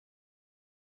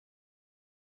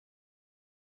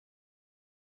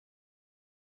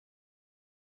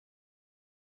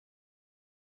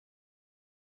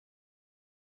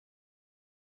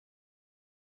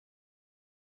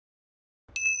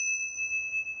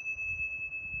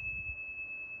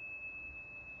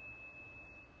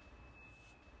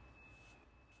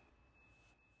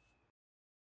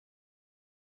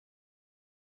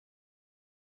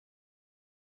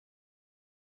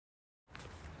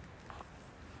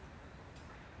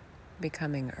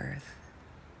becoming earth.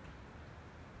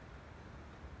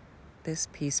 This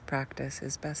peace practice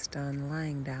is best done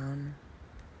lying down.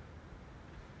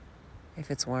 If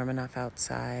it's warm enough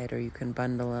outside, or you can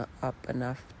bundle up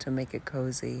enough to make it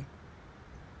cozy,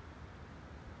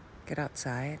 get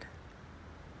outside.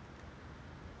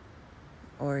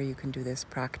 Or you can do this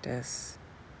practice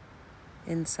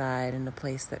inside in a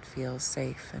place that feels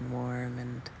safe and warm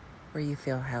and where you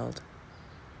feel held.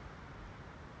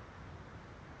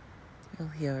 You'll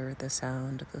hear the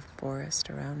sound of the forest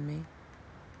around me.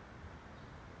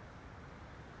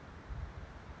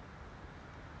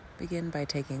 Begin by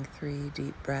taking 3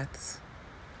 deep breaths,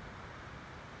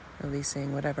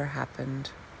 releasing whatever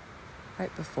happened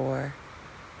right before,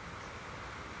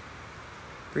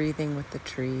 breathing with the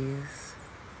trees.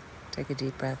 Take a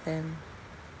deep breath in,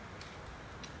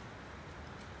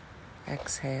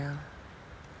 exhale,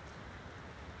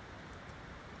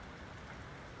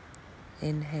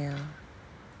 inhale,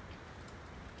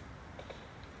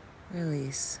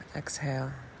 release,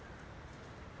 exhale.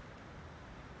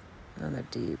 Another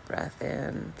deep breath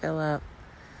in, fill up.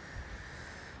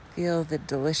 Feel the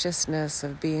deliciousness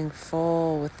of being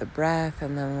full with the breath,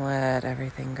 and then let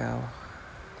everything go.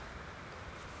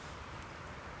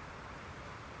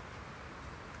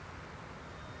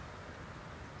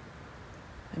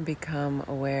 And become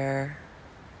aware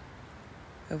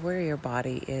of where your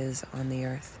body is on the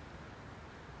earth.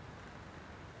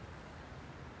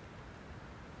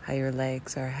 How your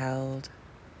legs are held.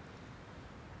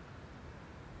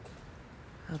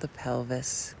 How the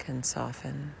pelvis can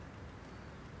soften.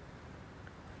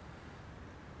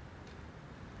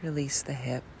 Release the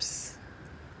hips.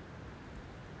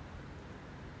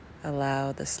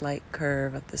 Allow the slight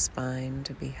curve of the spine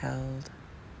to be held.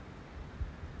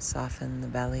 Soften the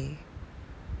belly.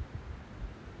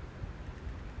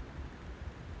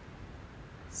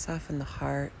 Soften the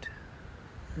heart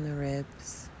and the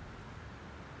ribs.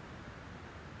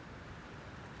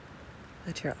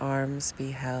 Let your arms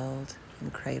be held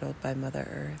and cradled by Mother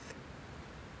Earth.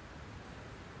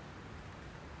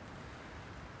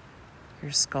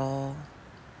 Your skull.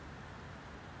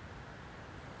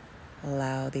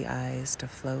 Allow the eyes to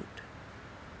float.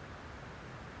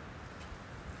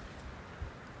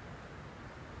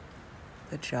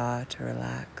 The jaw to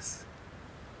relax.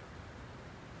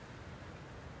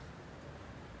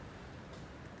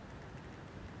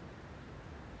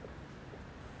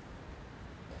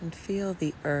 And feel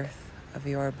the earth of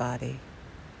your body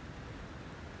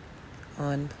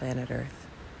on planet Earth.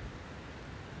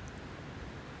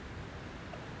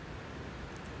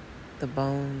 The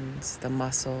bones, the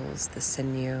muscles, the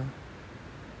sinew.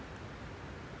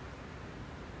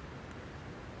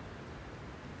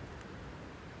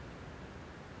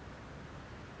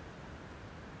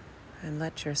 And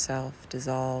let yourself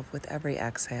dissolve with every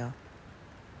exhale.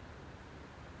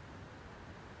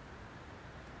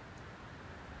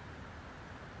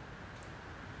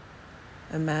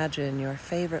 Imagine your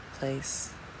favorite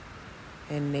place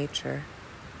in nature.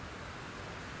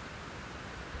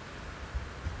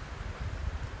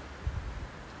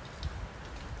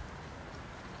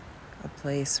 A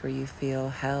place where you feel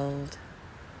held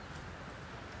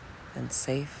and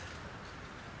safe.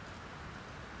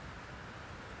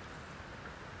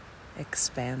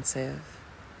 Expansive,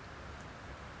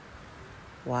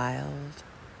 wild,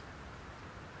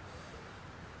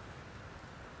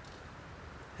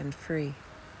 and free.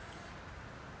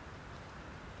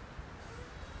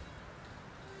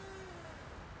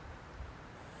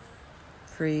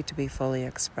 Free to be fully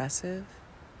expressive,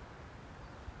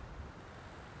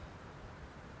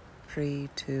 free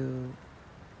to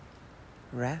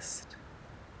rest,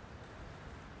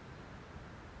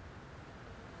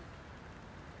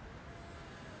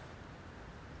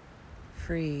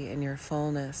 free in your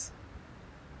fullness,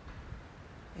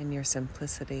 in your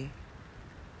simplicity,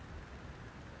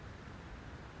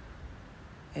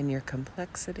 in your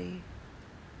complexity,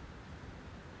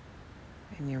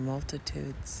 in your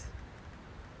multitudes.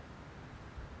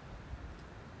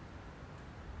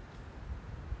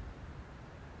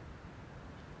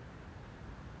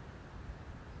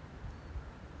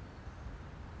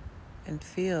 And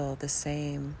feel the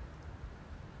same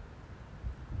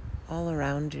all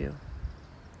around you.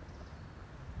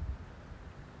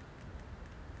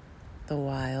 The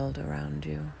wild around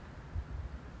you.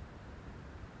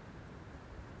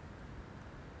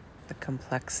 The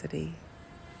complexity.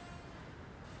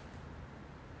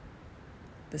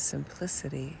 The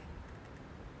simplicity.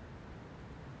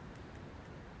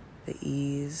 The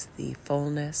ease, the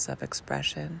fullness of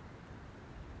expression.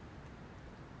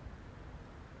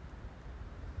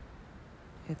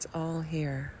 It's all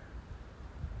here.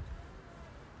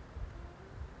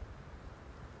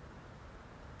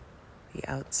 the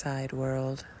outside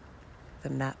world, the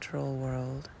natural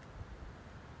world.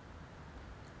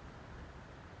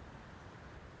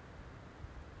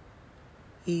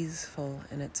 Easeful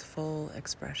in its full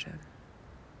expression.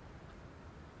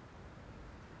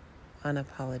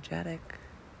 Unapologetic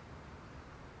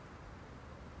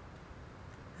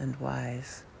and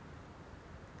wise.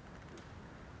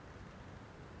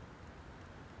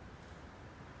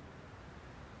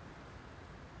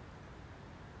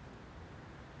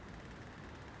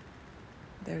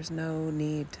 There's no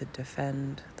need to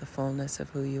defend the fullness of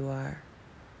who you are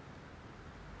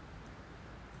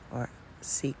or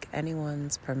seek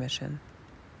anyone's permission.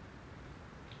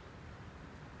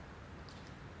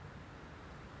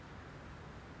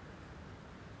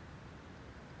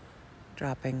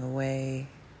 Dropping away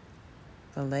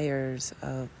the layers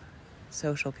of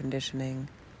social conditioning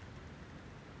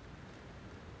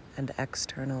and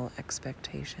external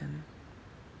expectation.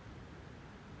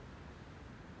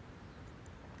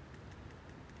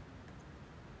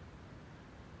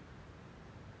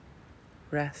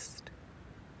 Rest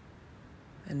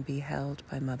and be held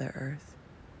by Mother Earth.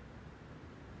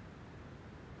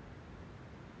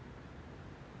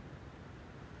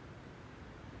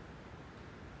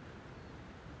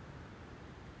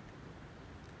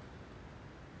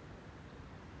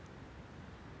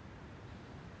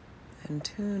 And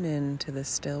tune in to the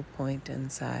still point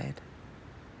inside.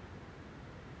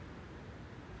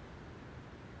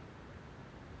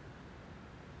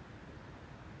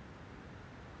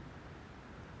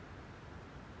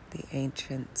 The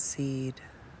ancient seed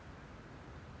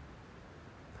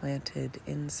planted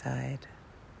inside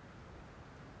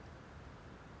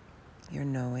your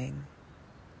knowing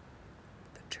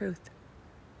the truth.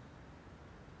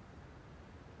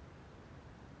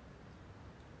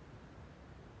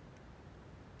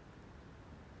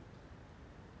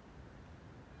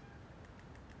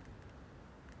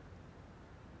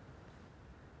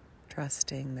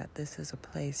 Trusting that this is a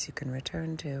place you can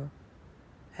return to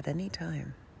at any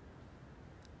time.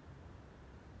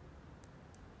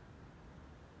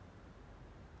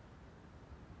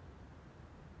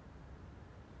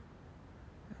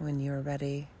 When you're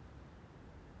ready,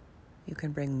 you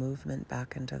can bring movement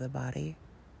back into the body.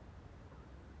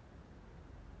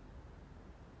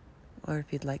 Or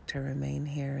if you'd like to remain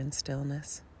here in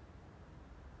stillness,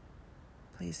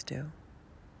 please do.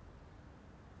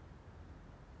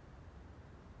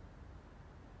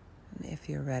 And if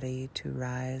you're ready to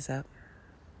rise up,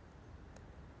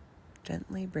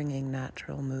 gently bringing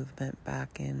natural movement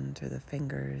back in through the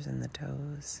fingers and the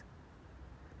toes,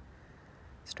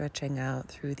 stretching out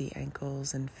through the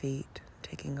ankles and feet,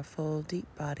 taking a full deep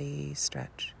body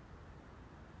stretch.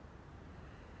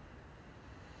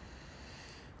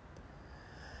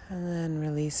 And then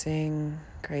releasing,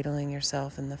 cradling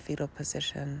yourself in the fetal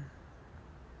position,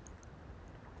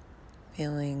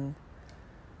 feeling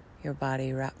your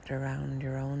body wrapped around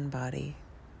your own body,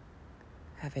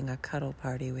 having a cuddle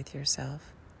party with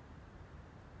yourself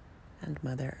and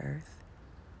Mother Earth,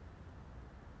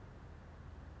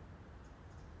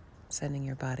 sending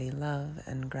your body love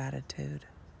and gratitude.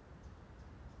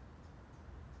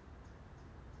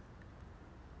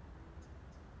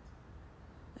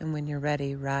 And when you're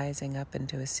ready, rising up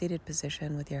into a seated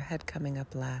position with your head coming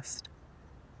up last.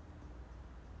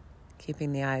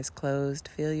 Keeping the eyes closed,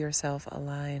 feel yourself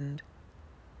aligned,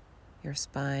 your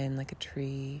spine like a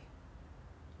tree,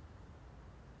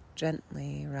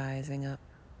 gently rising up,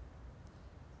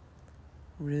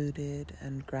 rooted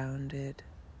and grounded,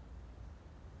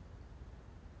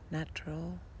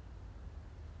 natural,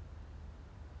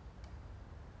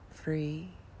 free,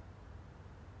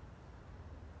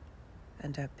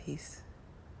 and at peace.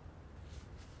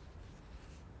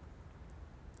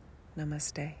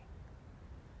 Namaste.